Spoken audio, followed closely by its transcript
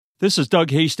This is Doug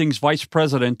Hastings, Vice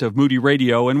President of Moody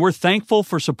Radio, and we're thankful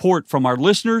for support from our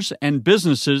listeners and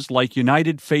businesses like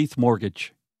United Faith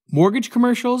Mortgage. Mortgage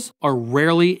commercials are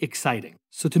rarely exciting.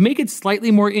 So to make it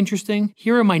slightly more interesting,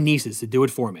 here are my nieces to do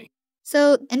it for me.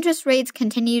 So interest rates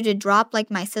continue to drop like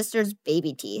my sister's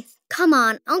baby teeth. Come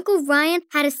on, Uncle Ryan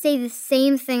had to say the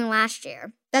same thing last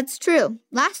year. That's true.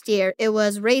 Last year, it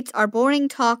was rates are boring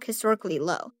talk historically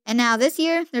low. And now this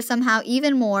year, there's somehow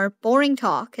even more boring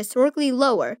talk historically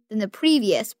lower than the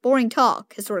previous boring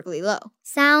talk historically low.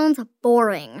 Sounds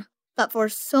boring. But for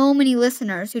so many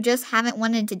listeners who just haven't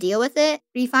wanted to deal with it,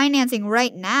 refinancing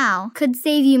right now could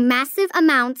save you massive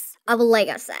amounts of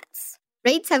Lego sets.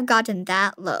 Rates have gotten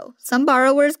that low. Some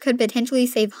borrowers could potentially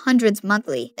save hundreds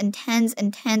monthly and tens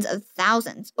of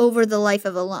thousands over the life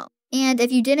of a loan. And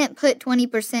if you didn't put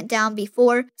 20% down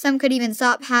before, some could even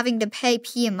stop having to pay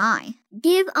PMI.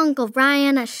 Give Uncle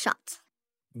Ryan a shot.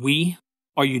 We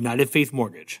are United Faith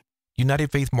Mortgage.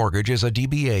 United Faith Mortgage is a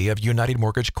DBA of United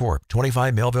Mortgage Corp.,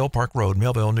 25 Melville Park Road,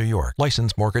 Melville, New York.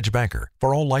 Licensed mortgage banker.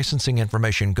 For all licensing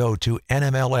information, go to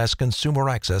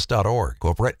nmlsconsumeraccess.org.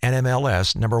 Corporate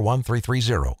NMLS number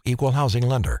 1330. Equal housing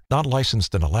lender. Not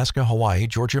licensed in Alaska, Hawaii,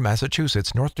 Georgia,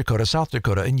 Massachusetts, North Dakota, South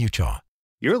Dakota, and Utah.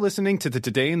 You're listening to the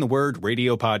Today in the Word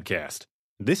radio podcast.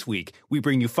 This week, we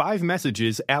bring you 5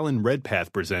 messages Alan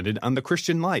Redpath presented on the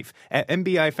Christian life at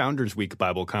MBI Founders Week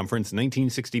Bible Conference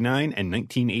 1969 and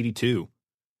 1982.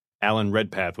 Alan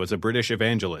Redpath was a British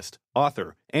evangelist,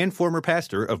 author, and former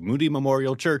pastor of Moody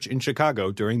Memorial Church in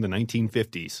Chicago during the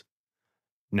 1950s.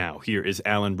 Now, here is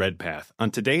Alan Redpath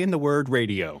on Today in the Word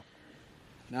radio.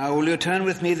 Now, will you turn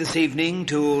with me this evening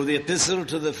to the Epistle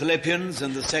to the Philippians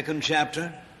and the 2nd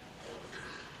chapter?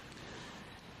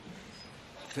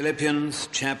 Philippians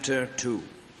chapter 2.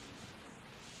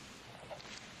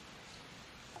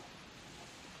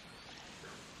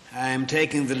 I am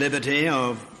taking the liberty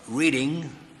of reading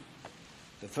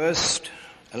the first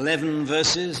 11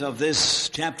 verses of this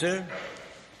chapter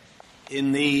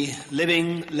in the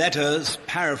Living Letters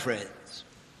paraphrase.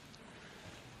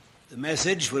 The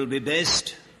message will be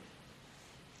based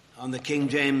on the King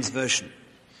James Version.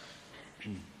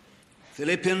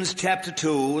 Philippians chapter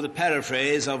 2, the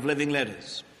paraphrase of Living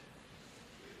Letters.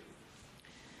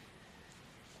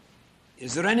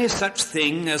 Is there any such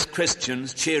thing as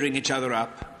Christians cheering each other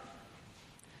up?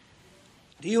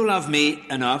 Do you love me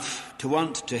enough to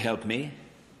want to help me?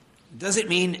 Does it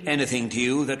mean anything to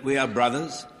you that we are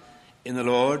brothers in the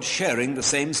Lord, sharing the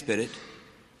same Spirit?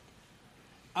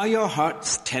 Are your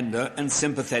hearts tender and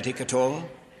sympathetic at all?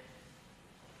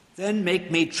 Then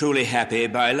make me truly happy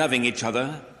by loving each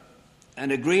other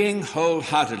and agreeing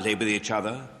wholeheartedly with each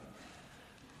other,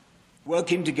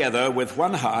 working together with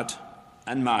one heart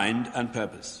and mind and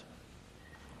purpose.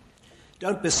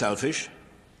 Don't be selfish.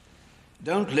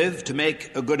 Don't live to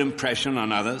make a good impression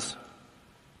on others.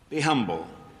 Be humble,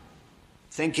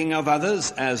 thinking of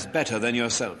others as better than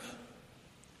yourself.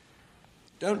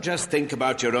 Don't just think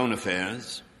about your own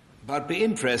affairs, but be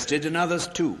interested in others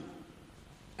too,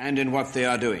 and in what they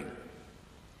are doing.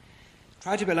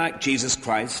 Try to be like Jesus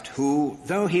Christ, who,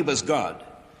 though he was God,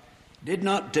 did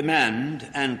not demand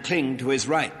and cling to his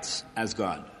rights as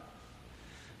God,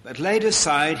 but laid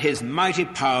aside his mighty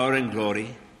power and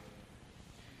glory,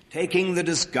 taking the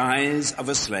disguise of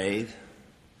a slave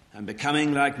and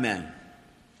becoming like men.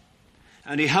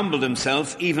 And he humbled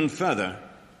himself even further,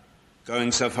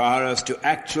 going so far as to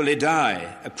actually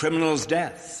die a criminal's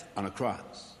death on a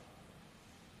cross.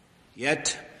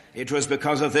 Yet it was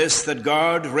because of this that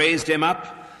God raised him up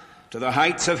to the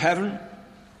heights of heaven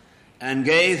and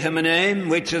gave him a name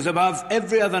which is above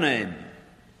every other name,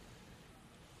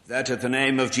 that at the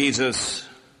name of Jesus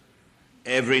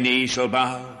every knee shall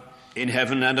bow in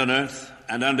heaven and on earth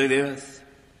and under the earth,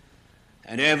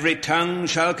 and every tongue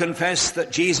shall confess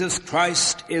that Jesus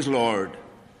Christ is Lord,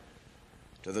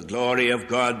 to the glory of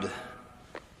God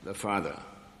the Father.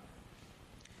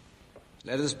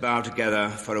 Let us bow together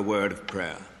for a word of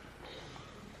prayer.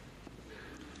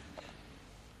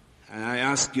 And I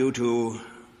ask you to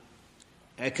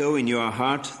echo in your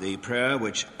heart the prayer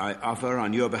which I offer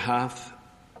on your behalf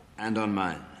and on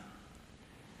mine.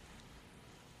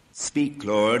 Speak,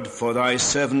 Lord, for thy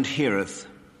servant heareth.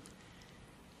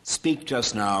 Speak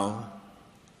just now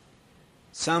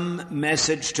some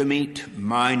message to meet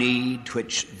my need,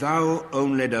 which thou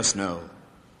only dost know.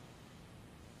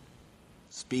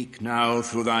 Speak now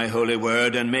through thy holy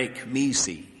word and make me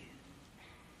see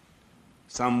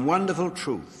some wonderful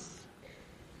truth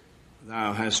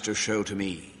thou hast to show to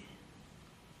me.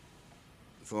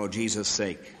 For Jesus'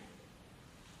 sake.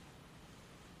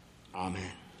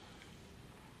 Amen.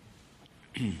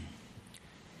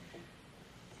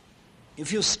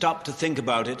 if you stop to think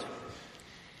about it,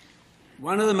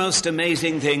 one of the most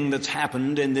amazing things that's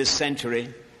happened in this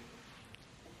century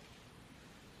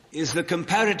is the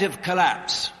comparative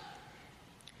collapse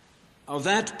of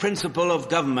that principle of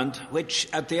government which,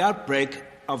 at the outbreak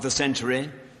of the century,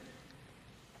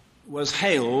 was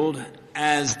hailed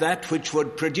as that which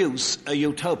would produce a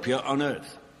utopia on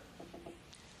earth.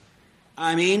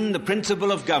 I mean the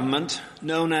principle of government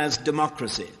known as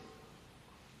democracy.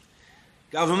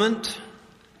 Government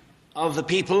of the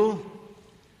people,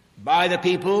 by the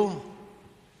people,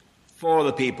 for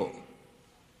the people.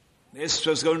 This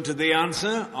was going to be the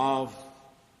answer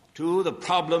to the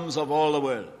problems of all the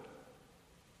world.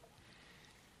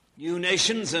 New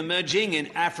nations emerging in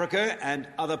Africa and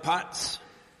other parts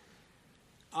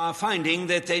are finding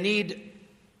that they need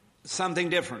something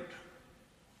different.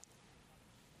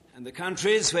 And the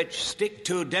countries which stick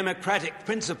to democratic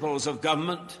principles of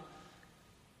government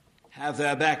have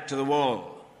their back to the wall.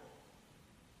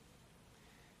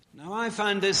 Now, I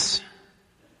find this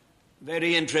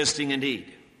very interesting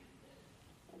indeed,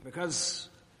 because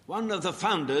one of the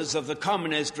founders of the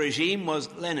communist regime was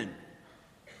Lenin.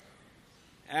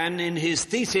 And in his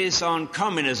thesis on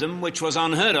communism, which was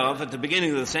unheard of at the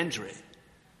beginning of the century,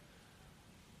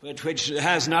 but which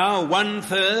has now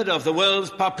 1/3 of the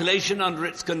world's population under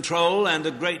its control and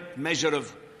a great measure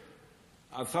of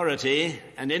authority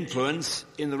and influence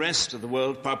in the rest of the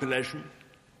world population,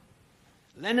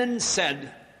 Lenin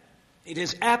said it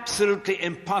is absolutely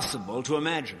impossible to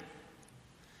imagine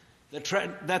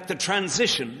that the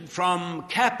transition from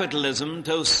capitalism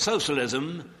to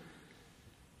socialism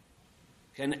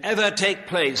can ever take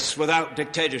place without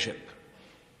dictatorship.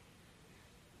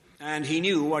 And he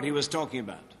knew what he was talking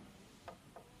about.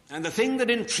 And the thing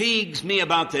that intrigues me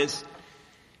about this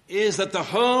is that the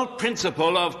whole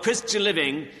principle of Christian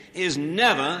living is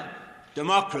never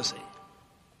democracy,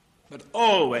 but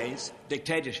always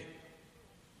dictatorship.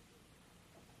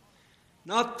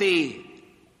 Not the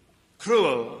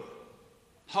cruel,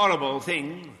 horrible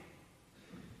thing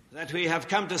that we have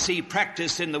come to see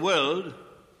practiced in the world,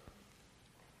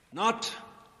 not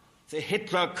the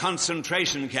Hitler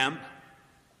concentration camp,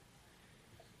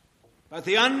 but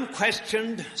the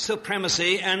unquestioned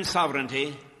supremacy and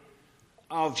sovereignty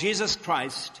of Jesus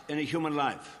Christ in a human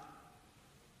life.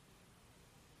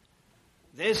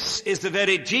 This is the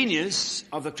very genius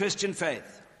of the Christian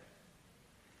faith.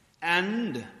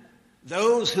 And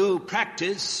those who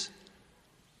practice,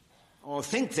 or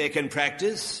think they can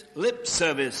practice, lip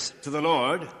service to the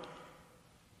Lord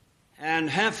and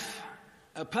have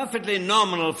a perfectly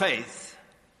nominal faith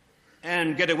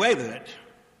and get away with it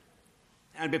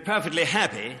and be perfectly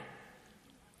happy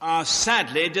are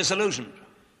sadly disillusioned,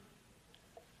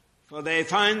 for they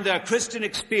find their Christian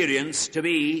experience to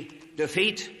be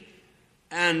defeat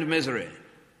and misery.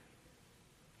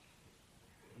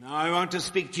 Now I want to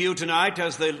speak to you tonight,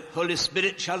 as the Holy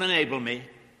Spirit shall enable me,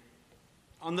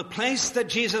 on the place that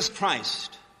Jesus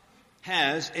Christ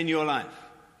has in your life.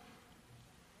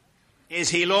 Is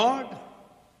he Lord?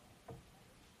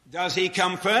 Does he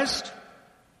come first?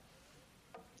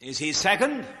 Is he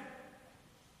second?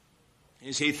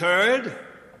 Is he third?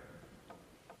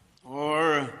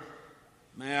 Or,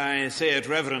 may I say it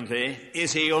reverently,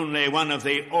 is he only one of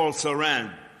the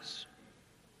also-rans?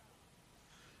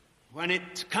 When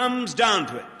it comes down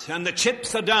to it, and the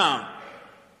chips are down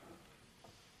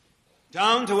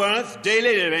to earth,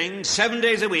 daily living, 7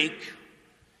 days a week,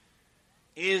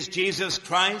 is Jesus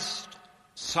Christ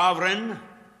sovereign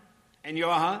in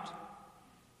your heart?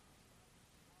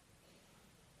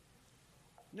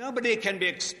 Nobody can be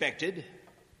expected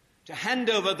to hand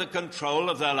over the control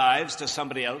of their lives to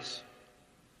somebody else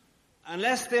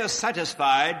unless they are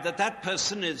satisfied that that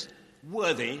person is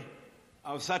worthy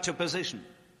of such a position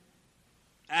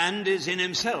and is in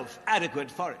himself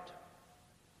adequate for it.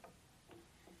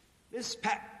 This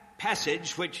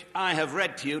passage which I have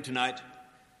read to you tonight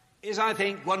is, I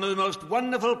think, one of the most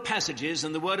wonderful passages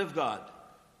in the Word of God,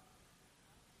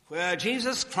 where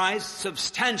Jesus Christ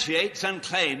substantiates and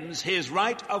claims his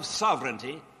right of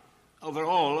sovereignty over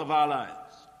all of our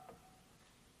lives.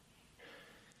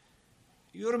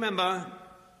 You remember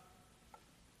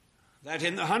that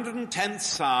in the 110th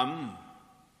Psalm,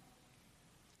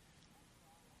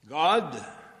 God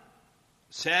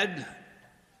said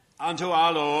unto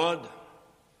our Lord,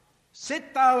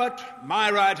 "Sit thou at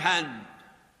my right hand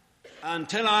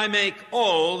until I make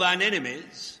all thine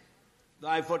enemies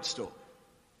thy footstool."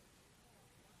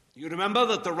 You remember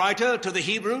that the writer to the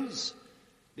Hebrews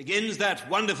begins that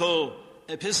wonderful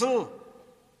epistle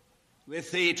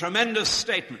with the tremendous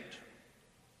statement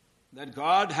that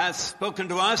God hath spoken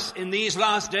to us in these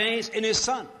last days in his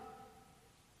Son,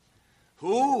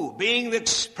 who, being the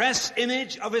express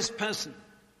image of his person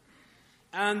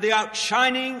and the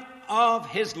outshining of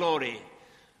his glory,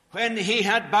 when he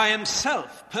had by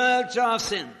himself purged our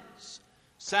sins,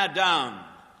 sat down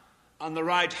on the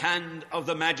right hand of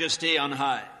the Majesty on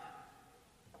high.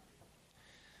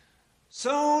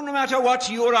 So, no matter what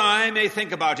you or I may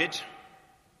think about it,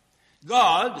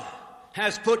 God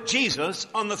has put Jesus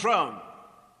on the throne.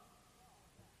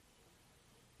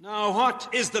 Now, what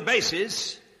is the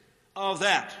basis of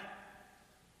that?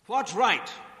 What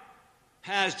right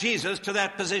has Jesus to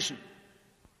that position?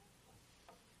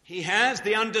 He has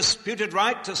the undisputed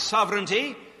right to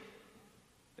sovereignty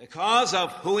because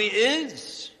of who he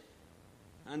is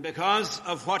and because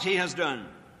of what he has done.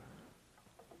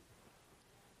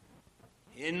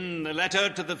 In the letter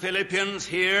to the Philippians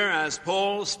here, as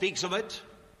Paul speaks of it,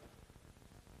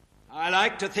 I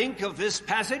like to think of this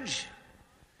passage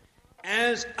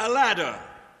as a ladder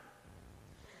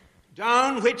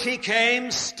down which he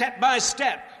came step by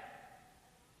step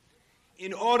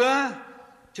in order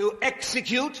to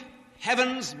execute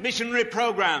heaven's missionary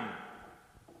program,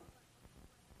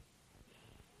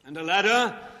 and a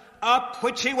ladder up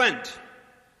which he went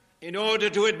in order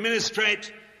to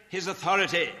administrate his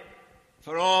authority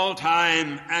for all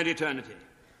time and eternity.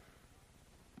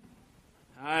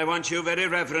 I want you very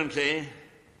reverently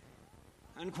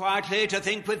and quietly to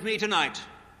think with me tonight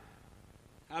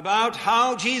about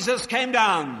how Jesus came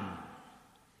down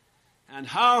and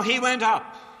how he went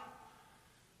up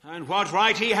and what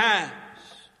right he has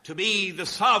to be the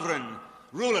sovereign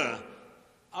ruler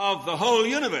of the whole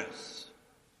universe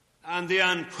and the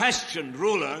unquestioned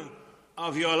ruler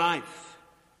of your life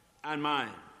and mine.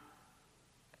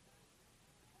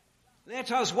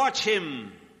 Let us watch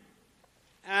him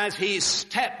as he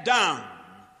stepped down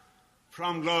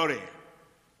from glory.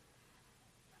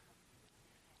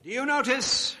 Do you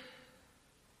notice,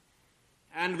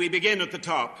 and we begin at the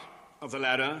top of the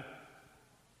ladder,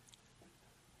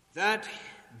 that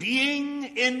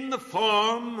being in the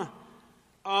form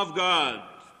of God,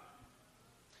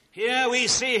 here we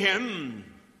see him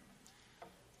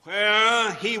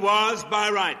where he was by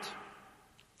right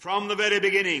from the very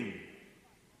beginning.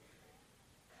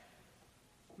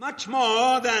 Much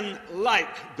more than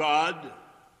like God.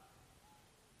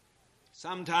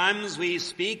 Sometimes we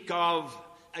speak of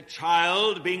a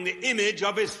child being the image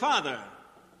of his father.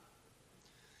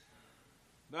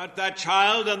 But that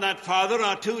child and that father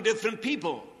are two different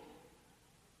people.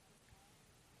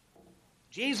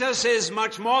 Jesus is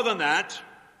much more than that.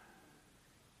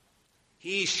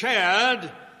 He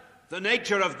shared the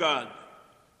nature of God.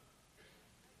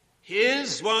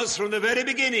 His was from the very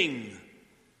beginning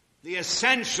the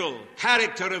essential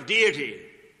character of deity.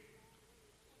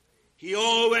 He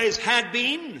always had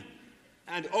been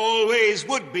and always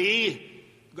would be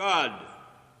God.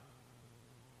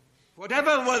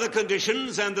 Whatever were the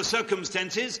conditions and the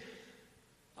circumstances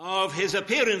of his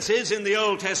appearances in the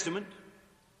Old Testament,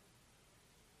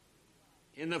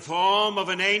 in the form of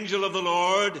an angel of the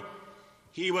Lord,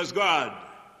 he was God.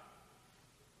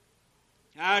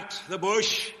 At the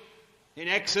bush in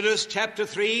Exodus chapter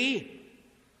 3,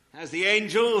 as the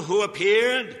angel who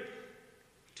appeared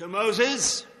to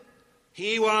Moses,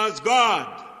 he was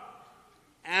God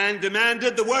and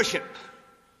demanded the worship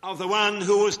of the one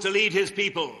who was to lead his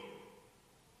people.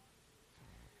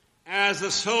 As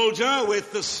the soldier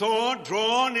with the sword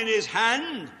drawn in his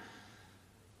hand,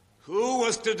 who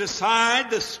was to decide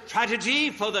the strategy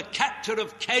for the capture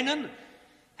of Canaan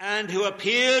and who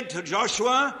appeared to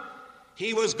Joshua,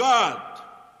 he was God.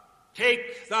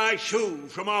 Take thy shoe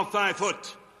from off thy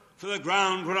foot, for the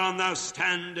ground whereon thou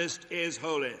standest is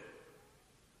holy.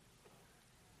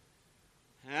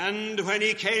 And when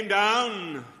he came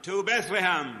down to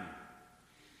Bethlehem,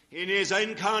 in his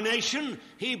incarnation,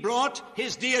 he brought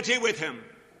his deity with him.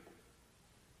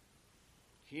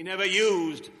 He never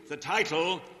used the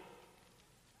title.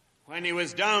 When he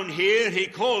was down here, he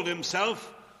called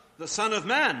himself the Son of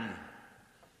Man.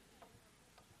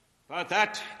 But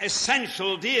that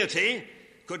essential deity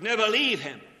could never leave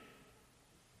him.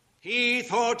 He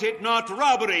thought it not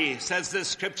robbery, says the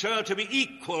scripture, to be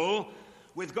equal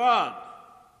with God.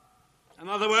 In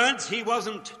other words, he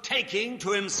wasn't taking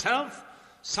to himself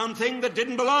something that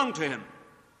didn't belong to him.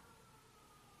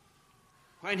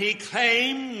 When he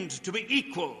claimed to be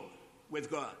equal with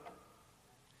God,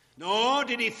 nor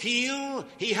did he feel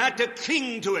he had to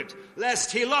cling to it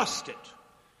lest he lost it.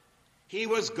 He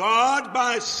was God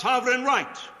by sovereign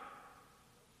right.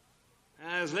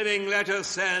 As Living Letter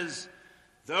says,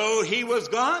 though he was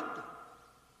God,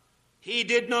 he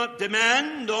did not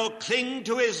demand or cling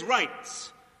to his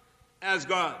rights as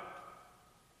God.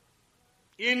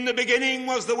 In the beginning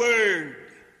was the Word,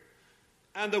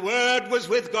 and the Word was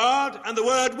with God, and the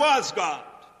Word was God.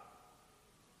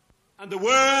 And the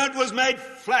Word was made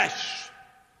flesh,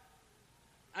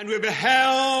 and we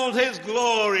beheld his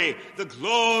glory, the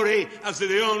glory as of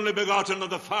the only begotten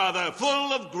of the Father,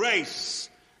 full of grace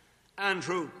and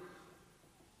truth.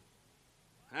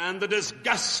 And the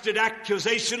disgusted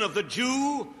accusation of the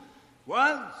Jew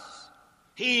was,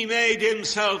 he made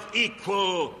himself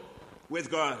equal with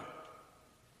God.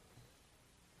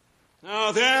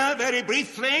 Now there, very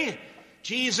briefly,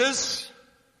 Jesus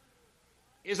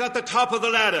is at the top of the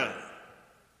ladder.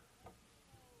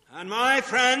 And my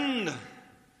friend,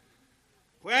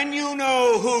 when you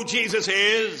know who Jesus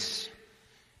is,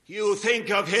 you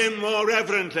think of him more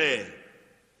reverently.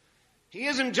 He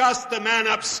isn't just the man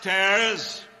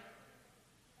upstairs.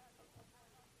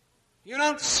 You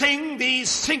don't sing these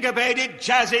syncopated,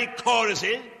 jazzy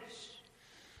choruses.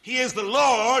 He is the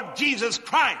Lord Jesus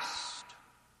Christ.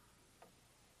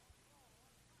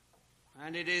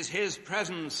 And it is his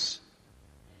presence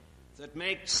that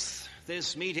makes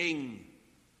this meeting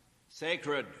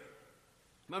sacred,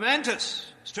 momentous,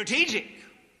 strategic.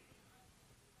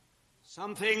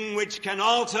 Something which can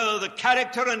alter the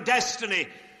character and destiny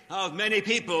of many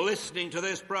people listening to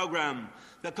this program,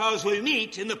 because we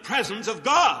meet in the presence of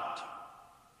God.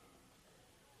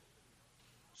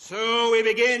 So we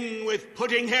begin with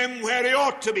putting him where he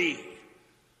ought to be,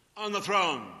 on the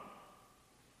throne.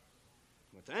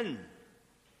 But then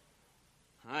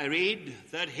I read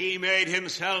that he made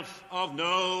himself of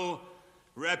no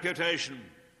reputation.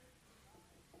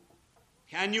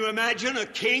 Can you imagine a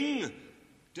king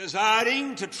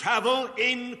desiring to travel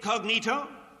incognito,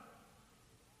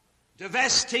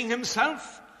 divesting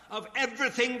himself of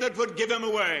everything that would give him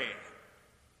away?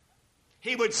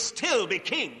 He would still be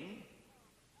king,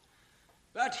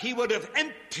 but he would have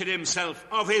emptied himself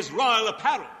of his royal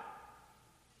apparel.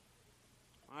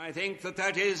 I think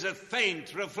that is a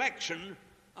faint reflection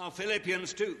of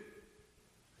Philippians 2.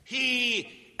 He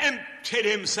emptied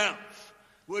himself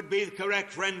would be the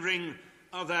correct rendering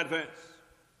of that verse.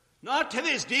 Not of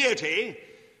his deity,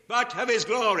 but of his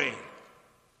glory.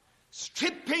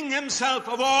 Stripping himself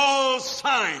of all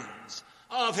signs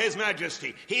of his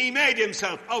majesty, he made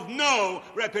himself of no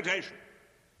reputation.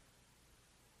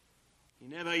 He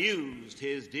never used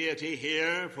his deity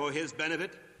here for his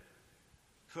benefit,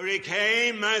 for he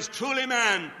came as truly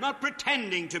man, not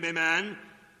pretending to be man,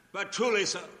 but truly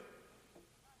so.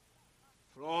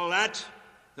 For all that,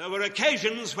 there were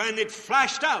occasions when it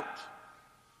flashed out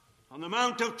on the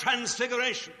Mount of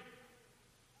Transfiguration,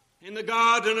 in the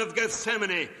Garden of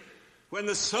Gethsemane, when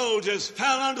the soldiers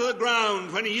fell onto the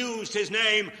ground when he used his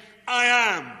name, I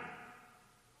am.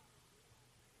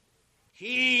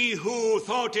 He who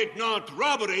thought it not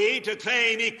robbery to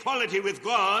claim equality with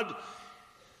God,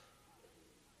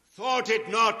 thought it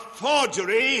not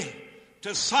forgery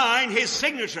to sign his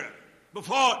signature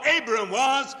before Abraham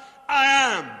was, I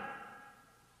am.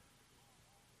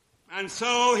 And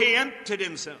so he emptied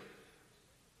himself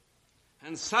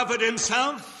and suffered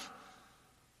himself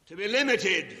to be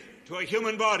limited to a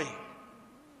human body.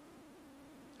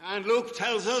 And Luke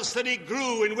tells us that he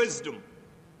grew in wisdom.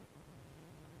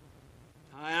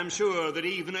 I am sure that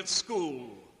even at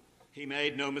school he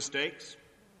made no mistakes.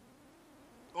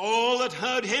 All that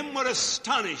heard him were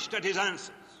astonished at his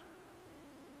answers.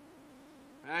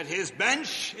 At his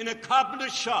bench in a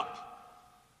carpenter's shop,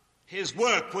 his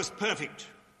work was perfect.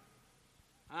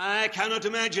 I cannot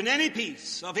imagine any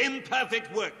piece of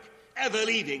imperfect work ever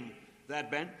leaving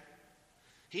that bench.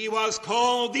 He was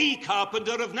called the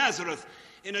carpenter of Nazareth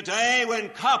in a day when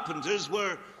carpenters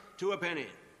were to a penny.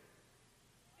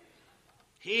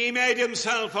 He made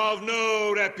himself of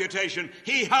no reputation.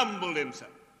 He humbled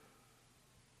himself.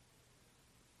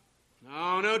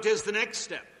 Now notice the next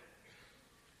step.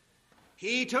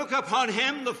 He took upon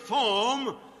him the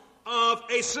form of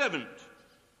a servant.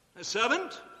 A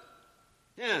servant?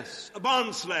 Yes, a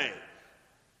bondslave.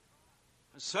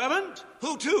 A servant?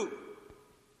 Who to?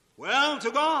 Well, to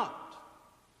God.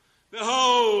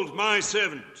 Behold my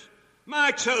servant, my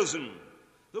chosen,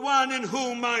 the one in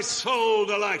whom my soul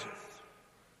delighteth.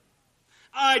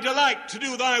 I delight to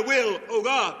do thy will, O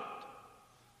God.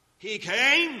 He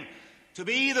came to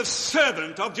be the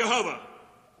servant of Jehovah.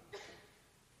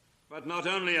 But not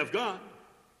only of God,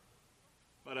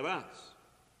 but of us.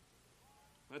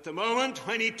 At the moment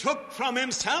when he took from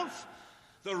himself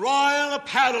the royal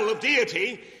apparel of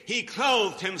deity, he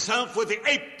clothed himself with the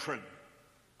apron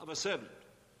of a servant.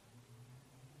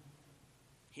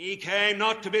 He came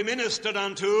not to be ministered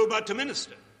unto, but to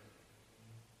minister.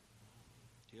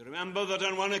 Do you remember that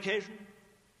on one occasion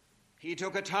he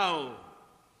took a towel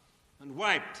and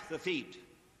wiped the feet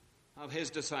of his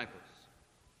disciples.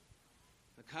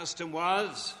 The custom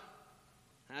was,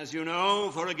 as you know,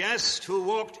 for a guest who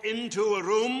walked into a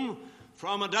room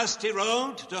from a dusty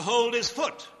road to hold his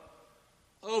foot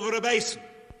over a basin,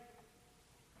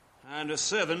 and a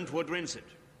servant would rinse it.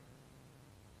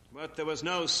 But there was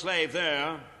no slave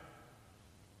there,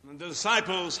 and the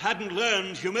disciples hadn't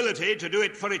learned humility to do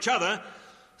it for each other,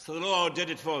 so the Lord did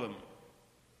it for them.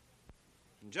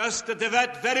 And just at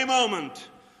that very moment,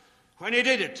 when he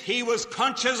did it, he was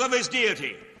conscious of his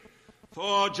deity.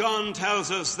 For John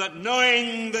tells us that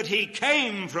knowing that he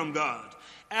came from God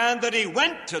and that he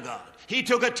went to God, he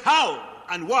took a towel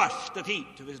and washed the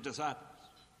feet of his disciples.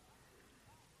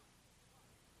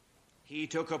 He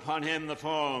took upon him the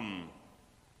form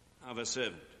of a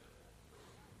servant.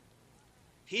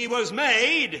 He was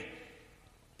made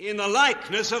in the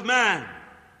likeness of man.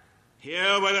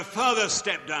 Here we're a further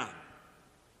step down.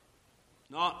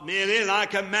 Not merely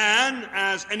like a man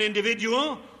as an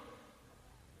individual,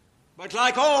 but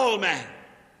like all men,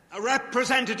 a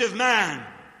representative man.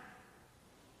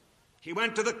 He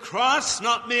went to the cross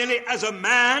not merely as a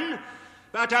man,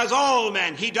 but as all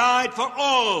men. He died for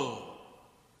all.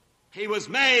 He was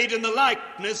made in the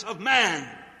likeness of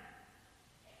man.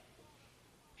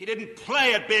 He didn't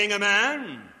play at being a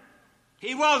man.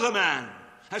 He was a man,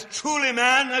 as truly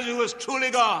man as he was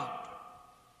truly God.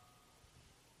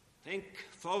 Think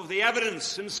of the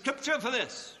evidence in Scripture for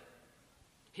this.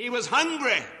 He was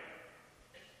hungry.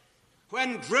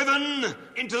 When driven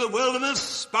into the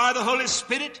wilderness by the Holy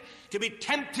Spirit to be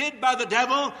tempted by the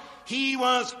devil, he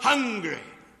was hungry.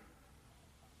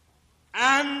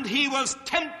 And he was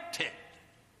tempted.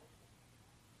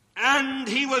 And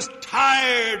he was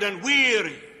tired and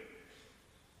weary.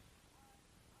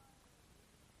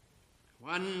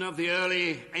 One of the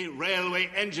early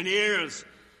railway engineers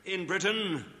in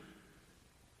Britain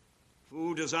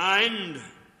who designed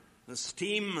the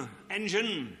steam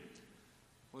engine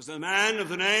was a man of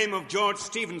the name of George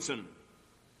Stephenson.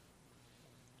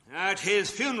 At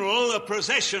his funeral, a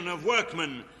procession of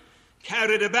workmen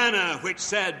carried a banner which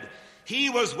said, "He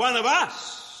was one of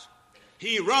us.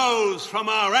 He rose from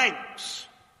our ranks."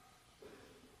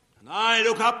 And I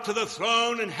look up to the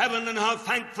throne in heaven, and how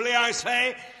thankfully I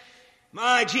say,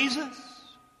 my Jesus,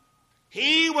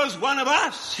 he was one of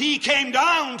us. He came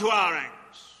down to our ranks.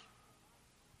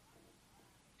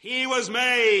 He was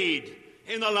made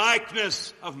in the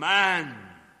likeness of man.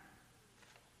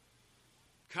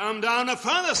 Come down a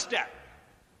further step.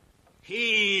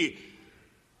 He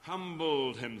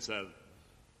humbled himself.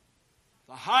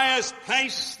 The highest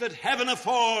place that heaven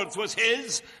affords was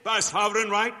his by sovereign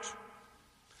right.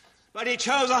 But he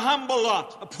chose a humble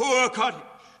lot, a poor cottage,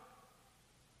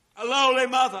 a lowly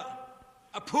mother,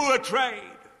 a poor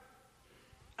trade.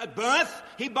 At birth,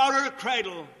 he borrowed a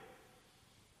cradle.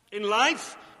 In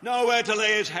life, nowhere to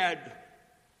lay his head.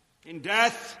 In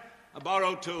death, a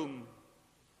borrowed tomb.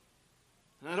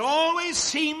 And it always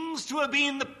seems to have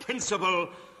been the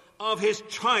principle of his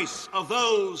choice of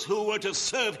those who were to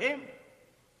serve him.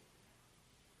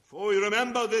 For you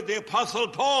remember that the Apostle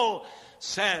Paul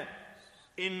said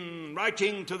in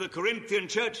writing to the Corinthian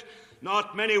church,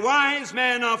 "Not many wise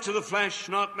men after the flesh,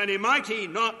 not many mighty,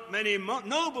 not many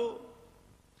noble.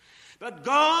 But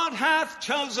God hath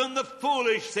chosen the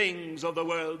foolish things of the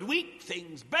world, weak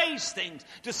things, base things,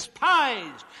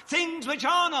 despised, things which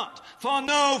are not, for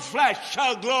no flesh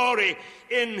shall glory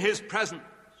in his presence."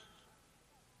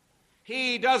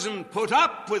 He doesn't put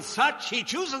up with such, he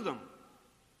chooses them.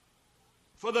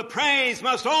 For the praise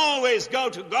must always go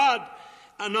to God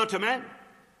and not to men.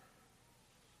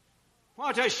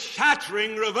 What a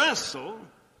shattering reversal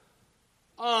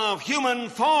of human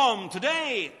form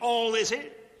today all this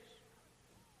is.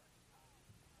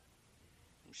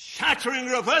 Shattering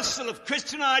reversal of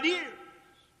Christian ideas.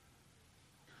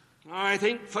 I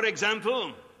think, for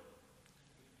example,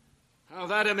 of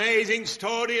that amazing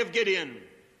story of Gideon.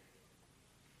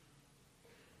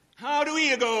 How do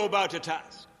we go about a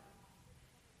task?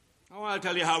 Oh, I'll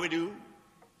tell you how we do.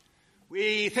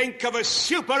 We think of a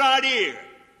super idea.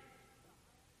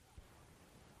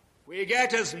 We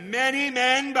get as many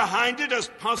men behind it as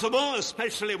possible,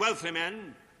 especially wealthy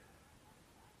men,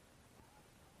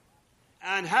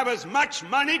 and have as much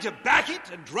money to back it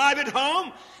and drive it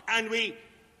home, and we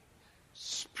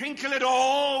sprinkle it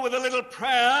all with a little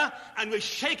prayer, and we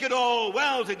shake it all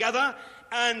well together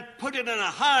and put it in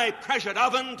a high-pressured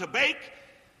oven to bake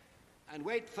and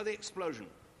wait for the explosion.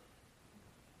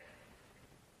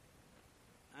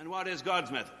 And what is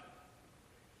God's method?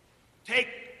 Take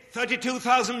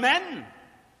 32,000 men,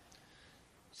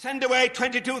 send away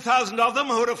 22,000 of them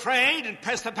who are afraid and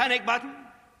press the panic button.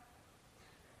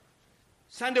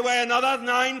 send away another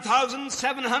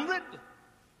 9,700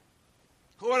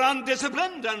 who are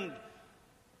undisciplined and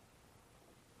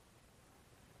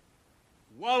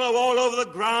wallow all over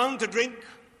the ground to drink.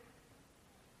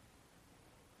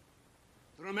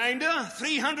 The remainder,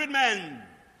 300 men,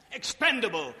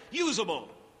 expendable, usable,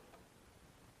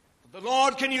 that the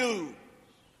Lord can use.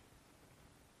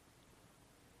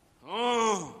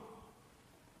 Oh,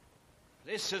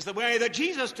 this is the way that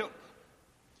Jesus took,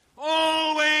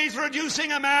 always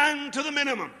reducing a man to the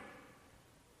minimum,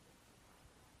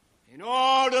 in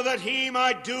order that he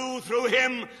might do through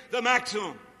him the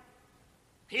maximum.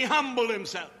 He humbled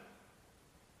himself.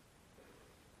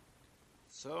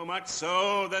 So much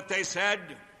so that they said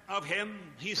of him,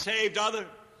 he saved others.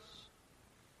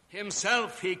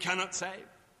 Himself he cannot save.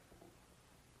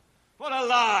 What a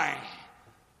lie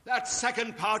that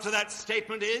second part of that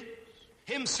statement is.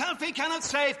 Himself he cannot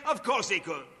save. Of course he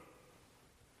could.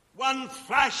 One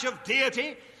flash of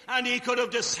deity and he could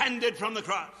have descended from the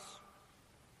cross.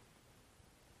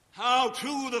 How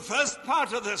true the first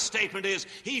part of the statement is.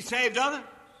 He saved others.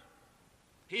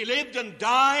 He lived and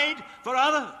died for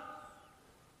others.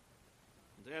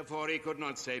 Therefore he could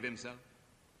not save himself.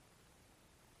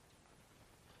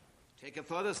 Take a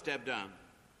further step down.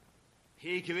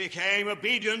 He became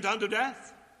obedient unto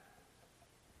death.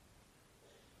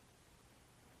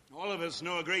 All of us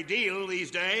know a great deal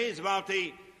these days about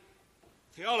the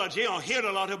theology, or hear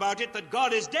a lot about it, that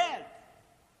God is dead.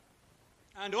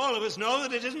 And all of us know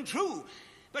that it isn't true.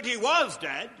 But he was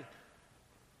dead.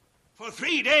 For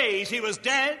 3 days he was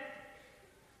dead.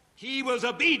 He was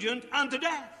obedient unto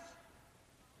death.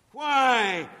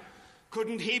 Why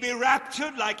couldn't he be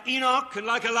raptured like Enoch and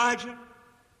like Elijah?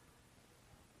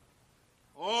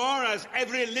 Or as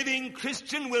every living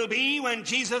Christian will be when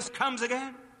Jesus comes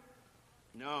again?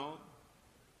 No.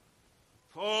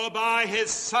 For by his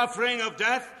suffering of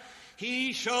death,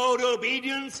 he showed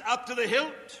obedience up to the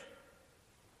hilt.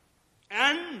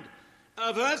 And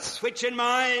a verse which in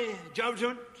my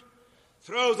judgment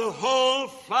throws a whole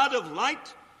flood of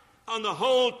light on the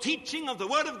whole teaching of the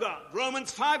Word of God.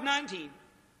 Romans 5:19.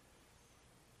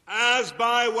 As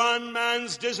by one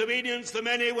man's disobedience the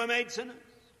many were made sinners,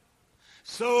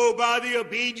 so by the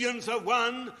obedience of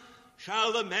one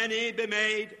shall the many be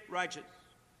made righteous.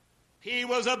 He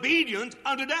was obedient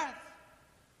unto death.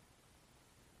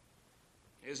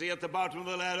 Is he at the bottom of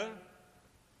the ladder?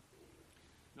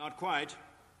 Not quite.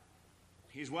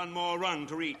 He's one more rung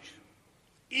to reach.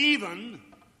 Even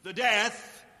the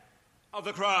death of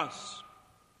the cross.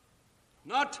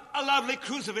 Not a lovely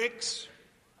crucifix,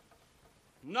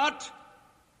 not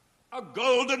a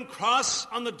golden cross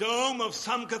on the dome of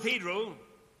some cathedral,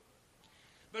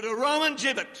 but a Roman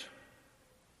gibbet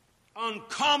on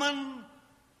common,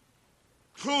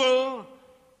 cruel,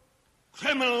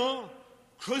 criminal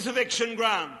crucifixion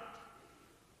ground.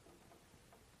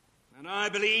 And I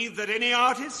believe that any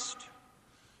artist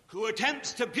who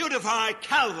attempts to beautify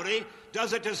Calvary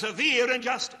does it a severe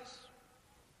injustice.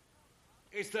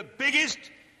 It's the biggest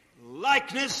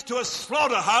likeness to a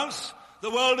slaughterhouse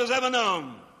the world has ever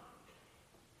known.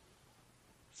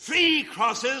 3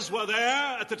 crosses were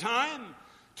there at the time,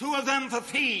 2 of them for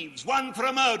thieves, 1 for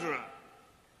a murderer.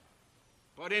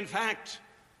 But in fact,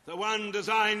 the one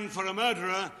designed for a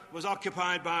murderer was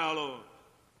occupied by our Lord.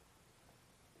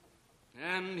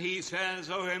 And he says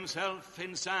of himself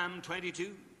in Psalm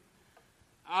 22,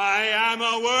 I am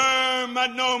a worm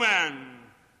and no man,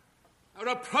 a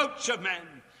reproach of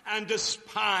men, and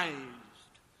despised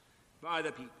by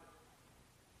the people.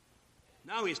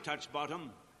 Now he's touched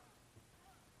bottom.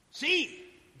 See,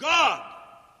 God,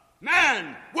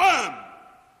 man, worm.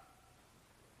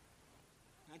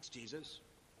 That's Jesus.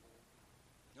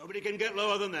 Nobody can get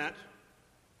lower than that.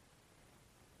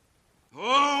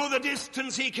 Oh, the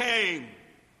distance he came,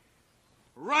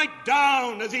 right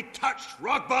down as he touched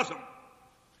rock bottom.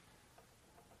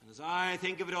 And as I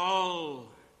think of it all,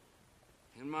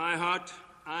 in my heart,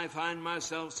 I find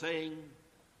myself saying,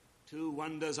 2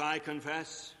 wonders I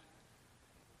confess,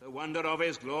 the wonder of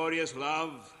his glorious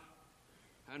love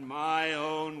and my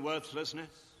own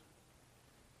worthlessness.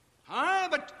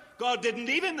 But God didn't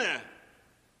leave him there.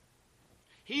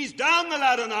 He's down the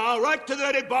ladder now, right to the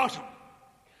very bottom.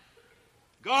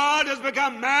 God has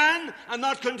become man, and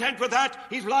not content with that,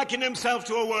 he's likened himself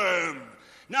to a worm.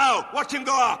 Now, watch him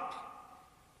go up.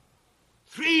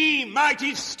 3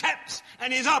 mighty steps,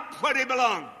 and he's up where he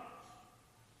belongs.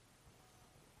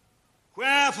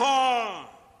 Wherefore,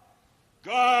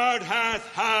 God hath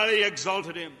highly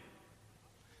exalted him.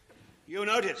 You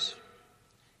notice,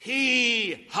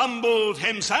 he humbled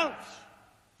himself.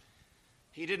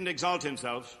 He didn't exalt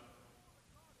himself.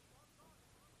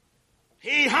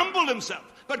 He humbled himself,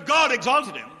 but God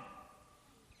exalted him.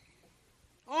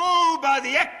 Oh, by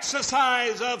the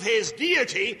exercise of his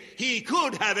deity, he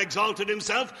could have exalted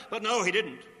himself, but no, he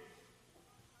didn't.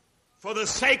 For the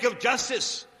sake of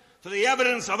justice, for the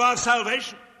evidence of our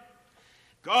salvation,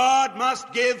 God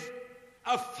must give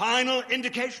a final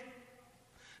indication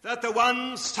that the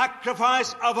one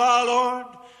sacrifice of our Lord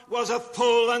was a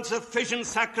full and sufficient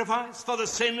sacrifice for the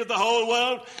sin of the whole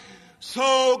world.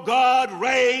 So God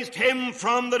raised him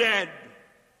from the dead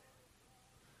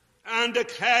and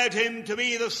declared him to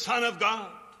be the Son of God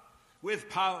with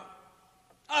power,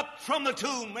 up from the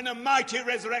tomb in a mighty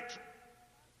resurrection,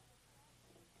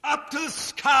 up to the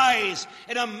skies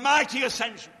in a mighty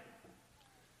ascension,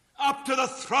 up to the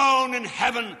throne in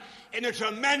heaven in a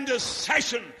tremendous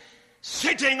session,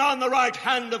 sitting on the right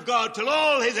hand of God till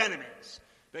all his enemies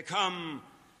become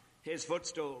his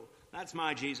footstool. That's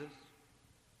my Jesus.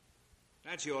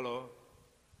 That's your Lord.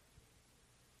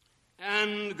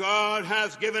 And God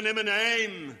hath given him a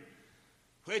name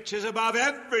which is above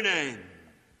every name.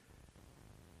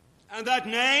 And that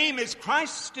name is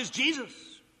Christ, is Jesus.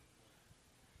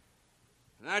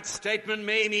 That statement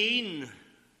may mean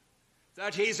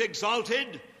that he's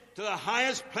exalted to the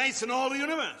highest place in all the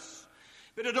universe.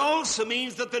 But it also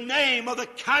means that the name or the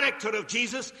character of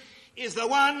Jesus is the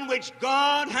one which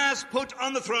God has put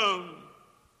on the throne.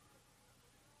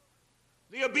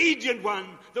 The obedient one,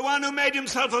 the one who made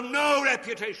himself of no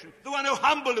reputation, the one who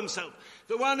humbled himself,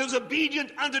 the one who's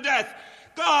obedient unto death.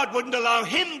 God wouldn't allow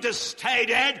him to stay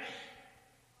dead.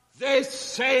 This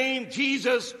same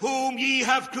Jesus whom ye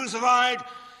have crucified,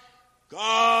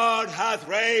 God hath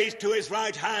raised to his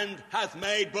right hand, hath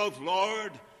made both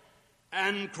Lord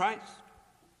and Christ.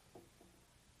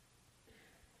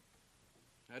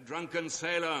 A drunken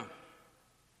sailor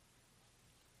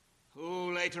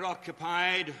who later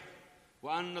occupied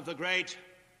one of the great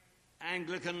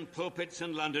Anglican pulpits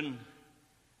in London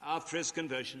after his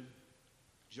conversion,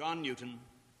 John Newton,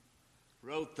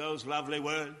 wrote those lovely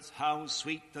words, "How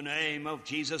sweet the name of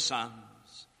Jesus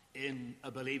sounds in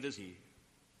a believer's ear.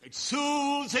 It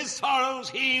soothes his sorrows,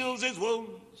 heals his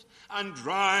wounds, and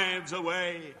drives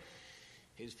away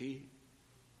his fear."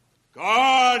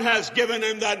 God has given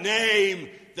him that name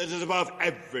that is above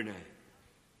every name.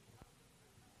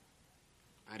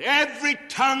 And every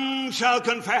tongue shall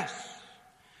confess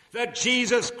that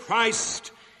Jesus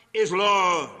Christ is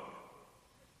Lord.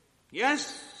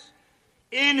 Yes,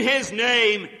 in his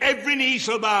name every knee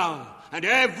shall bow and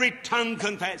every tongue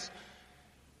confess.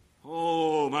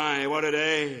 Oh my, what a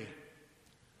day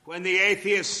when the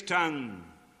atheist's tongue,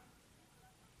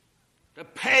 the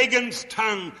pagan's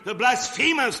tongue, the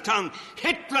blasphemer's tongue,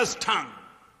 Hitler's tongue,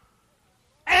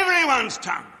 everyone's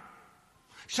tongue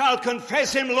shall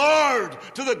confess him Lord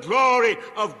to the glory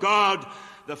of God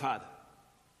the Father.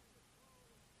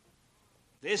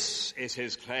 This is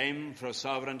his claim for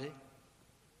sovereignty.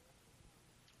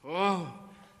 Oh,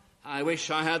 I wish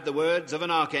I had the words of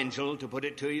an archangel to put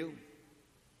it to you.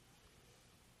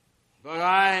 But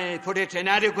I put it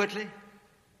inadequately,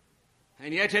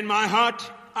 and yet in my heart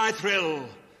I thrill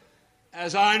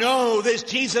as I know this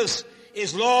Jesus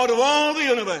is Lord of all the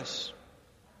universe,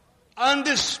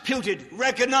 undisputed,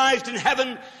 recognized in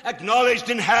heaven, acknowledged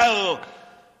in hell,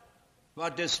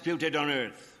 but disputed on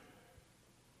earth.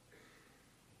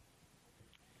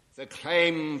 The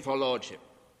claim for lordship.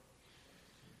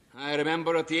 I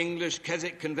remember at the English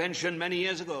Keswick Convention many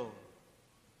years ago,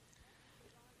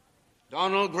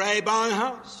 Donald Grey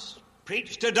Barnhouse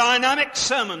preached a dynamic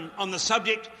sermon on the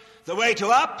subject, the way to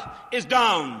up is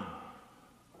down.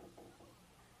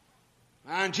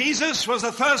 And Jesus was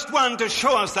the first one to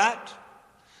show us that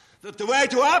the way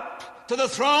to up to the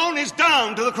throne is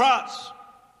down to the cross.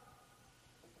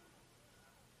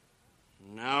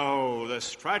 Now, the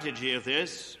strategy of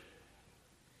this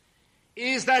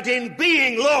is that in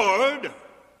being Lord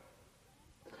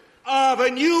of a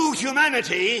new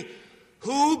humanity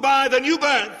who by the new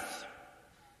birth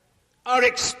are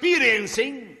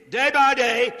experiencing day by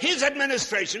day his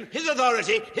administration, his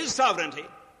authority, his sovereignty,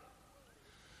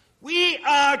 we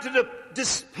are to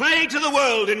display to the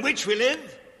world in which we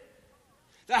live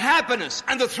the happiness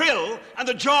and the thrill and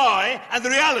the joy and the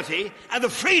reality and the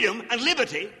freedom and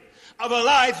liberty of a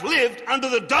life lived under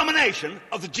the domination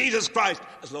of the Jesus Christ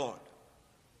as Lord.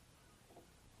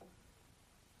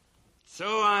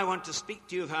 So I want to speak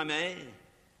to you, if I may,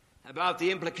 about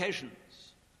the implications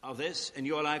of this in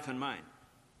your life and mine.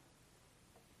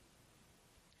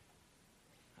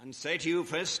 And say to you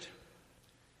first,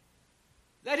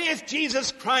 that if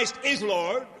Jesus Christ is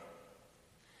Lord,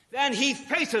 then he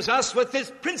faces us with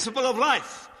this principle of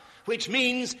life, which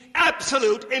means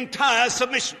absolute, entire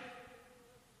submission.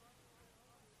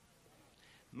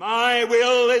 My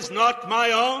will is not my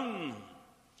own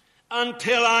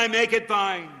until I make it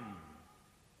thine.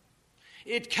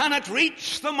 It cannot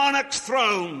reach the monarch's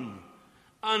throne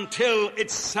until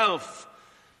itself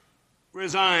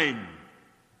resign.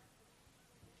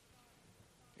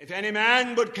 If any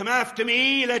man would come after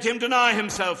me, let him deny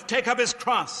himself, take up his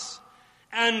cross,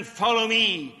 and follow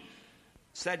me,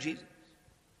 said Jesus.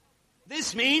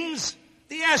 This means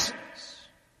the essence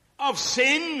of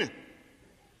sin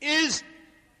is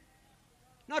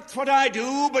not what I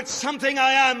do, but something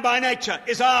I am by nature,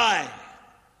 is I.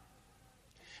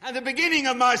 And the beginning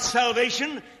of my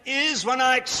salvation is when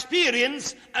I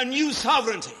experience a new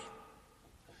sovereignty.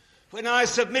 When I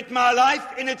submit my life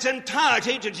in its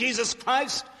entirety to Jesus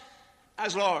Christ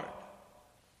as Lord.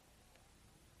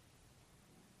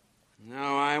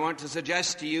 Now I want to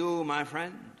suggest to you, my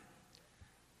friend,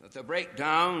 that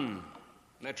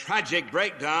the tragic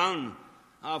breakdown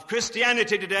of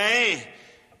Christianity today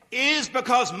is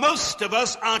because most of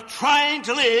us are trying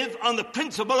to live on the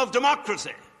principle of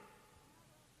democracy.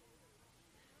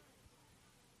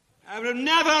 And we've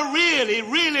never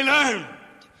really learned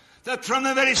that from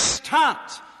the very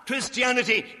start,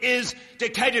 Christianity is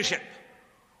dictatorship.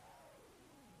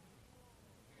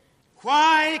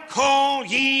 Why call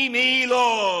ye me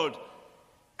Lord,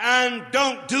 and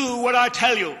don't do what I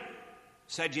tell you,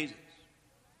 said Jesus.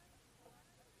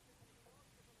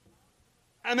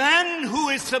 A man who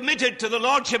is submitted to the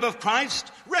lordship of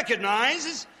Christ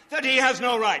recognizes that he has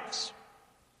no rights.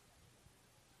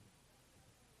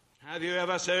 Have you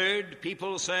ever heard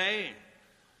people say,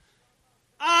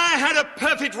 I had a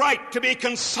perfect right to be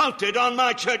consulted on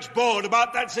my church board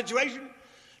about that situation.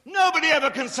 Nobody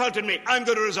ever consulted me. I'm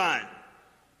going to resign.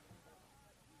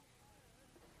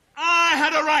 I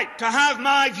had a right to have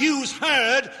my views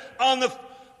heard on the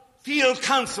field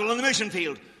council, on the mission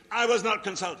field. I was not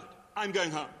consulted. I'm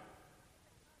going home.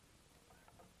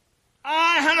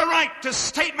 I had a right to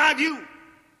state my view,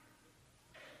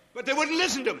 but they wouldn't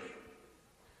listen to me.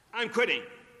 I'm quitting.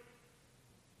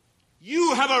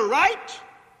 You have a right.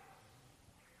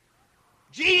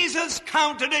 Jesus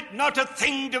counted it not a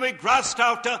thing to be grasped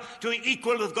after, to be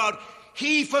equal with God.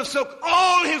 He forsook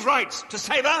all his rights to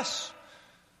save us.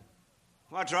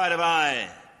 What right have I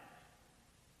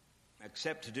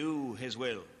except to do his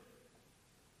will?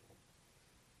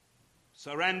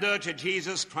 Surrender to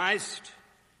Jesus Christ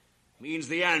means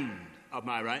the end of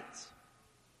my rights.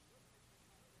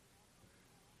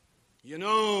 You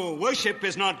know, worship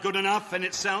is not good enough in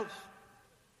itself.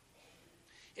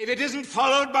 If it isn't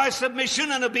followed by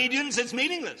submission and obedience, it's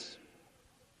meaningless.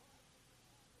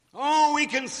 Oh, we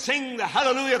can sing the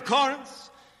Hallelujah chorus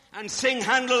and sing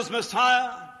Handel's Messiah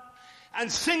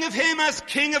and sing of him as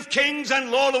King of Kings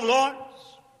and Lord of Lords.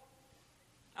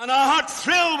 And our hearts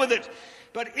thrill with it.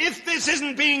 But if this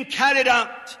isn't being carried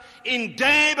out in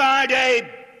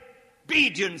day-by-day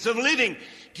obedience of living,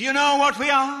 do you know what we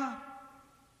are?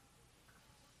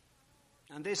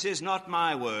 And this is not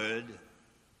my word,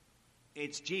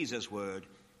 it's Jesus' word.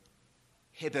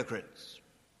 Hypocrites.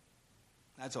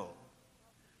 That's all.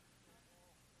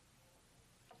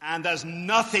 And there's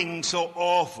nothing so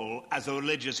awful as a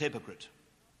religious hypocrite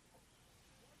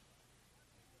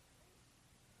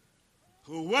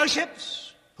who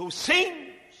worships, who sings,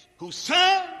 who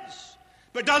serves,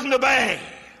 but doesn't obey.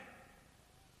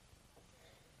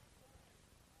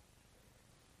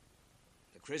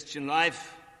 The Christian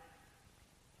life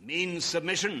means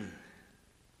submission.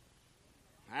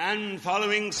 And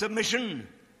following submission,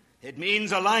 it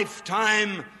means a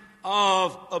lifetime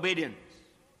of obedience.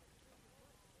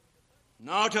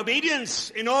 Not obedience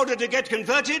in order to get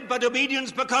converted, but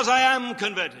obedience because I am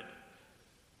converted.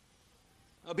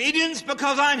 Obedience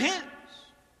because I'm his.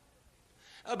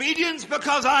 Obedience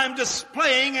because I'm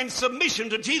displaying in submission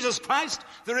to Jesus Christ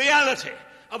the reality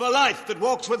of a life that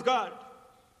walks with God.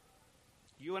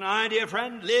 You and I, dear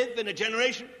friend, live in a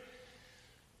generation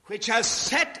which has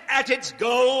set at its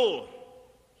goal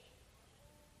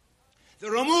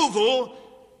the removal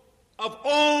of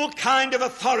all kind of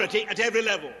authority at every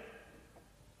level.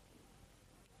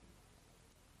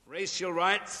 Racial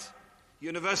rights,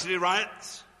 university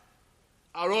rights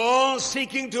are all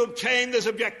seeking to obtain this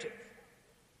objective.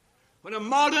 When a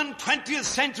modern 20th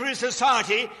century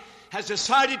society has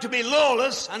decided to be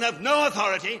lawless and have no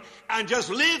authority and just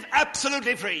live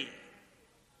absolutely free.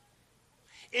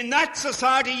 In that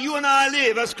society, you and I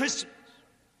live as Christians.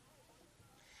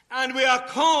 And we are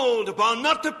called upon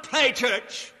not to play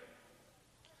church,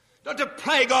 not to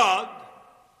play God,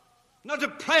 not to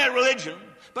play a religion,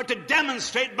 but to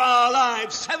demonstrate by our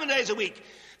lives 7 days a week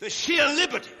the sheer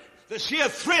liberty, the sheer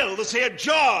thrill, the sheer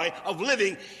joy of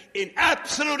living in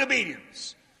absolute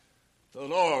obedience the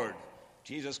Lord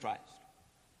Jesus Christ.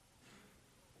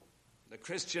 The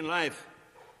Christian life,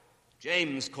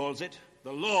 James calls it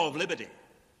the law of liberty.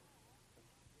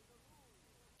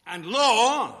 And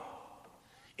law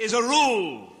is a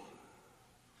rule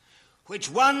which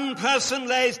one person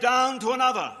lays down to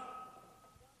another,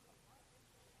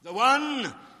 the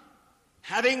one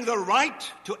having the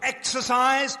right to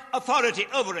exercise authority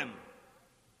over him.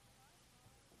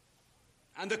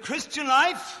 And the Christian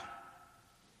life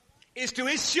is to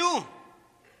issue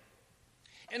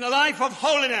in a life of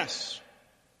holiness,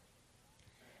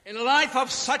 in a life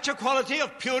of such a quality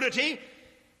of purity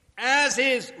as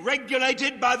is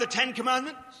regulated by the Ten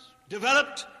Commandments,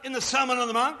 developed in the Sermon on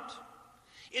the Mount,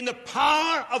 in the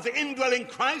power of the indwelling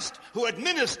Christ who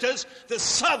administers the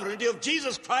sovereignty of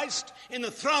Jesus Christ in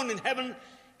the throne in heaven,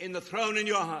 in the throne in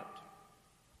your heart.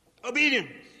 Obedience.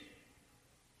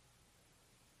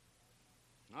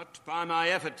 Not by my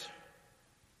effort,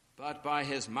 but by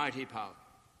his mighty power.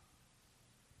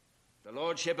 The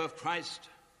Lordship of Christ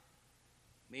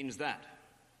means that.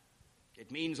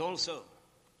 It means also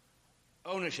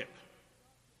ownership.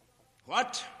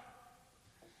 What?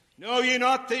 Know ye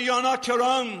not that you are not your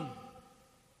own?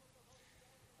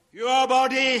 Your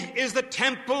body is the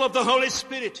temple of the Holy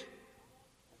Spirit.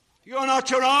 You are not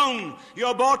your own. You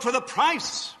are bought with a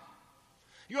price.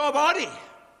 Your body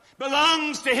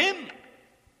belongs to him.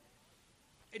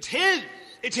 It's his.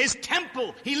 It's his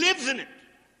temple. He lives in it.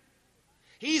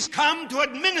 He's come to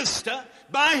administer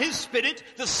by his Spirit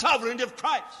the sovereignty of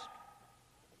Christ.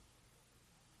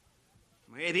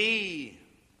 Maybe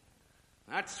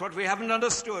that's what we haven't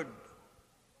understood.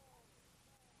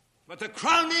 But the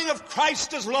crowning of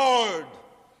Christ as Lord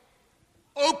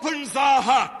opens our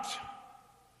heart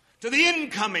to the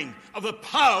incoming of the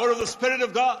power of the Spirit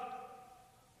of God,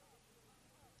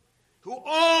 who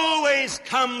always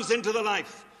comes into the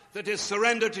life that is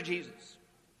surrendered to Jesus,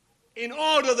 in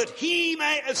order that he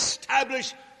may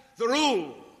establish the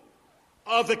rule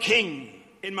of the King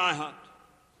in my heart.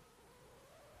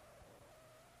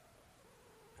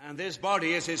 And this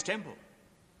body is his temple.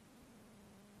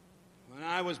 When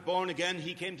I was born again,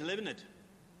 he came to live in it,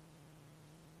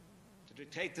 to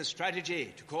dictate the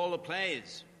strategy, to call the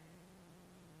plays,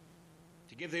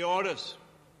 to give the orders,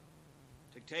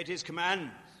 dictate his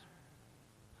commands,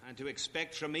 and to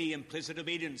expect from me implicit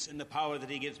obedience in the power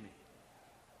that he gives me.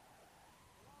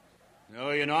 No,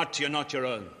 you're not your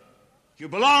own. You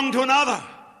belong to another.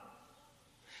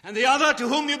 And the other to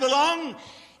whom you belong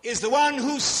is the one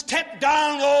who stepped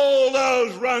down all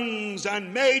those rungs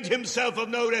and made himself of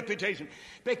no reputation,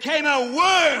 became a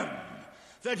worm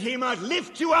that he might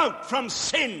lift you out from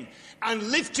sin and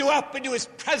lift you up into his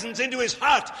presence, into his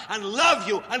heart, and love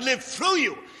you and live through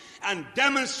you and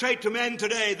demonstrate to men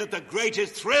today that the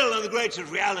greatest thrill and the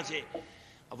greatest reality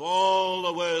of all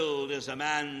the world is a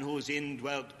man who is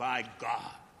indwelt by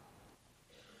God.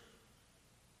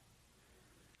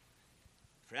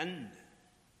 Friend,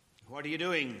 what are you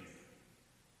doing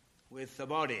with the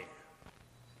body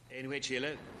in which you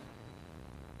live?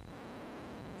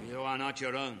 You are not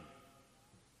your own.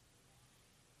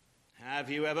 Have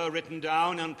you ever written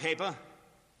down on paper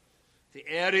the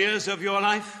areas of your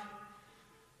life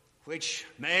which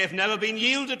may have never been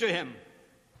yielded to him?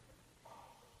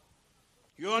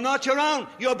 You are not your own.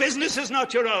 Your business is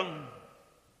not your own.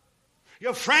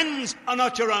 Your friends are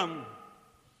not your own.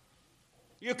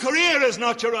 Your career is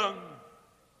not your own.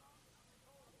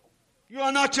 You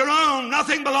are not your own.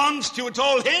 Nothing belongs to you. It's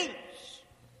all his.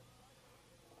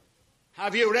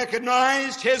 Have you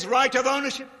recognized his right of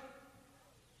ownership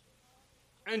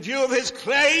in view of his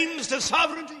claims to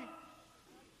sovereignty?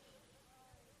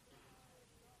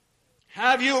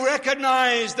 Have you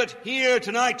recognized that here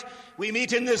tonight we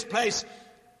meet in this place?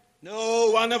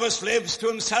 No one of us lives to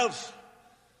himself,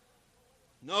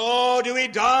 nor do we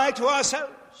die to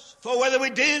ourselves. For whether we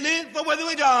live or whether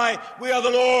we die, we are the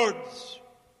Lord's.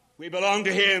 We belong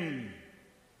to him.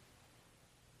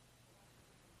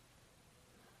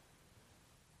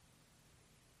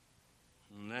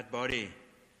 And that body,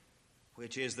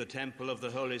 which is the temple of the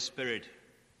Holy Spirit,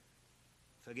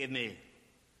 forgive me,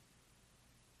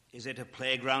 is it a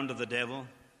playground of the devil?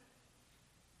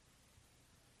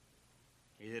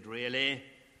 Is it really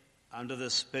under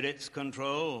the Spirit's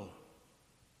control?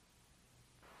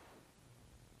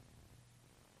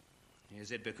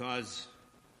 Is it because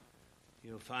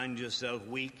you find yourself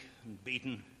weak and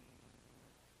beaten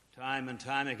time and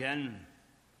time again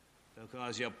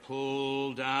because you're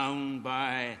pulled down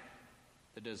by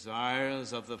the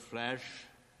desires of the flesh,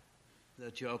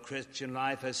 that your Christian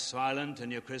life is silent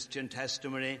and your Christian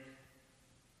testimony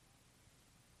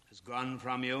has gone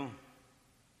from you?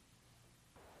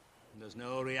 and there's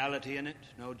no reality in it,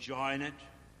 no joy in it,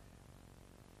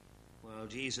 well,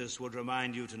 Jesus would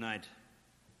remind you tonight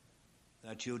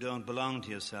that you don't belong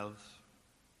to yourself.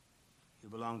 You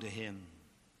belong to him.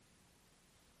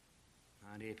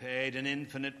 And he paid an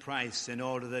infinite price in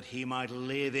order that he might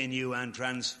live in you and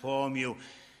transform you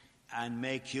and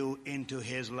make you into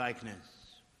his likeness.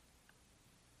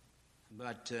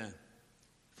 But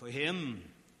for him,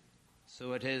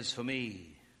 so it is for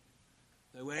me.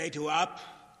 The way to up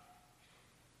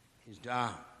is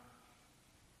down.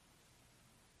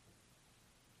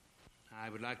 I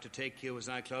would like to take you as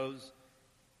I close,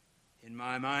 in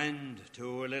my mind,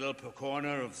 to a little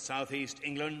corner of southeast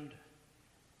England,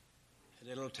 a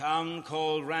little town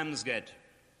called Ramsgate.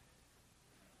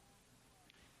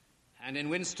 And in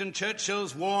Winston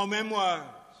Churchill's war memoirs,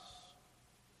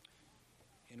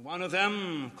 in one of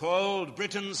them called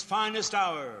Britain's Finest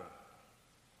Hour,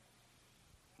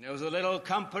 there was a little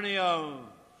company of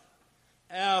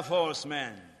Air Force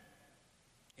men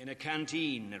in a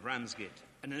canteen at Ramsgate,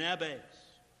 in an airbase.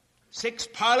 6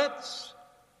 pilots,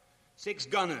 6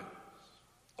 gunners,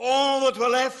 all that were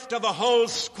left of a whole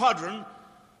squadron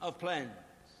of planes.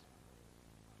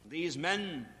 These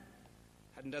men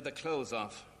hadn't had their clothes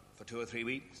off for 2 or 3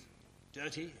 weeks,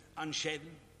 dirty,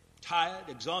 unshaven, tired,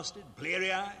 exhausted,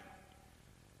 bleary-eyed,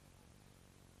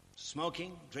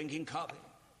 smoking, drinking coffee.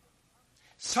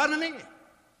 Suddenly,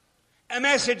 a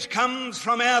message comes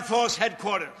from Air Force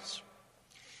headquarters.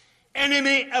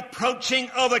 Enemy approaching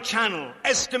over channel.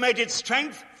 Estimated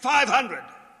strength, 500.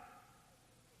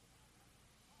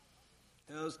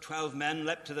 Those 12 men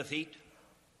leapt to their feet,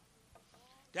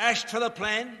 dashed for the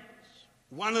planes.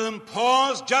 One of them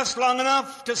paused just long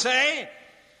enough to say,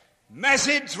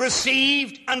 "Message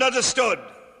received and understood."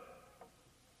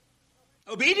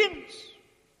 Obedience.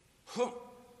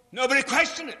 Nobody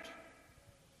questioned it.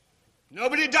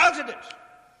 Nobody doubted it.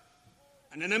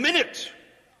 And in a minute,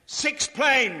 6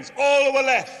 planes, all that were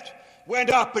left, went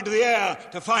up into the air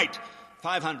to fight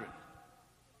 500.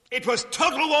 It was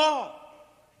total war.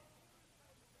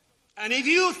 And if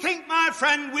you think, my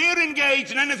friend, we're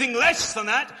engaged in anything less than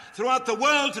that throughout the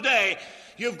world today,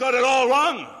 you've got it all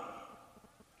wrong.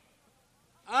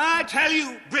 I tell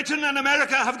you, Britain and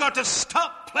America have got to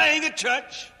stop playing at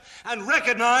church and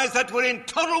recognize that we're in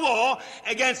total war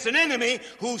against an enemy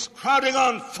who's crowding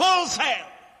on full sail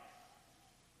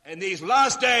in these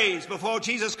last days before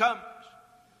Jesus comes.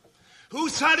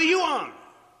 Whose side are you on?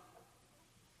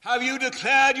 Have you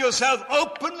declared yourself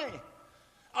openly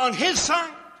on his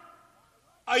side?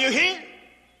 Are you here?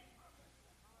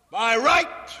 By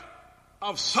right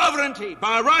of sovereignty,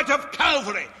 by right of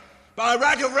Calvary, by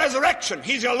right of resurrection,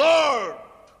 he's your Lord.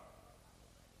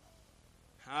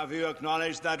 Have you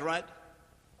acknowledged that right?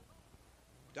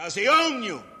 Does he own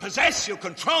you, possess you,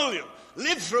 control you,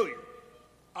 live through you?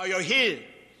 Are you his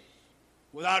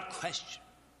without question?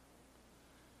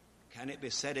 Can it be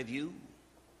said of you,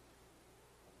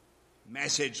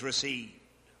 message received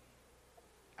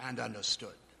and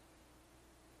understood?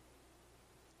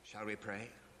 Shall we pray?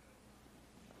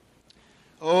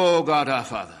 O God our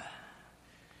Father,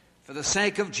 for the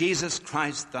sake of Jesus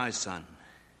Christ thy Son,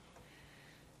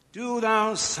 do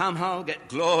thou somehow get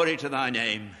glory to thy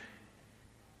name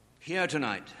here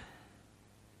tonight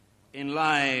in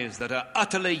lives that are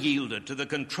utterly yielded to the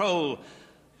control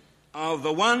of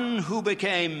the one who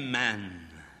became man,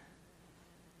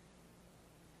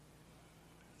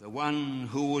 the one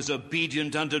who was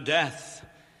obedient unto death,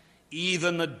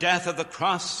 even the death of the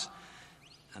cross,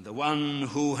 and the one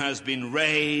who has been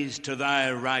raised to thy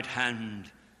right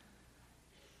hand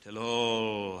till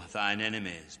all thine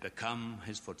enemies become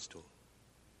his footstool.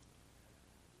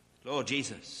 Lord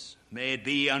Jesus, may it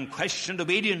be unquestioned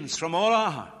obedience from all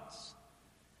our hearts,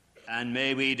 and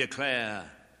may we declare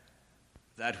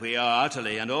that we are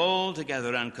utterly and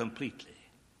altogether and completely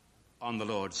on the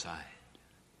Lord's side.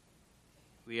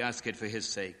 We ask it for his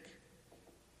sake.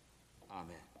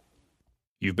 Amen.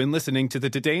 You've been listening to the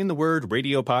Today in the Word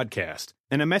radio podcast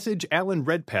and a message Alan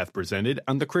Redpath presented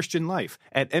on the Christian life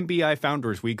at MBI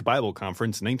Founders Week Bible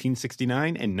Conference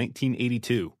 1969 and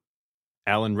 1982.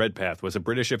 Alan Redpath was a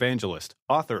British evangelist,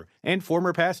 author, and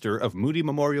former pastor of Moody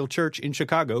Memorial Church in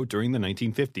Chicago during the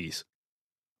 1950s.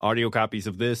 Audio copies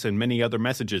of this and many other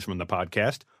messages from the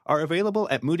podcast are available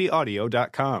at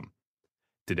moodyaudio.com.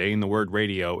 Today in the Word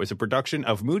Radio is a production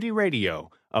of Moody Radio,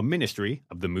 a ministry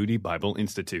of the Moody Bible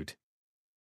Institute.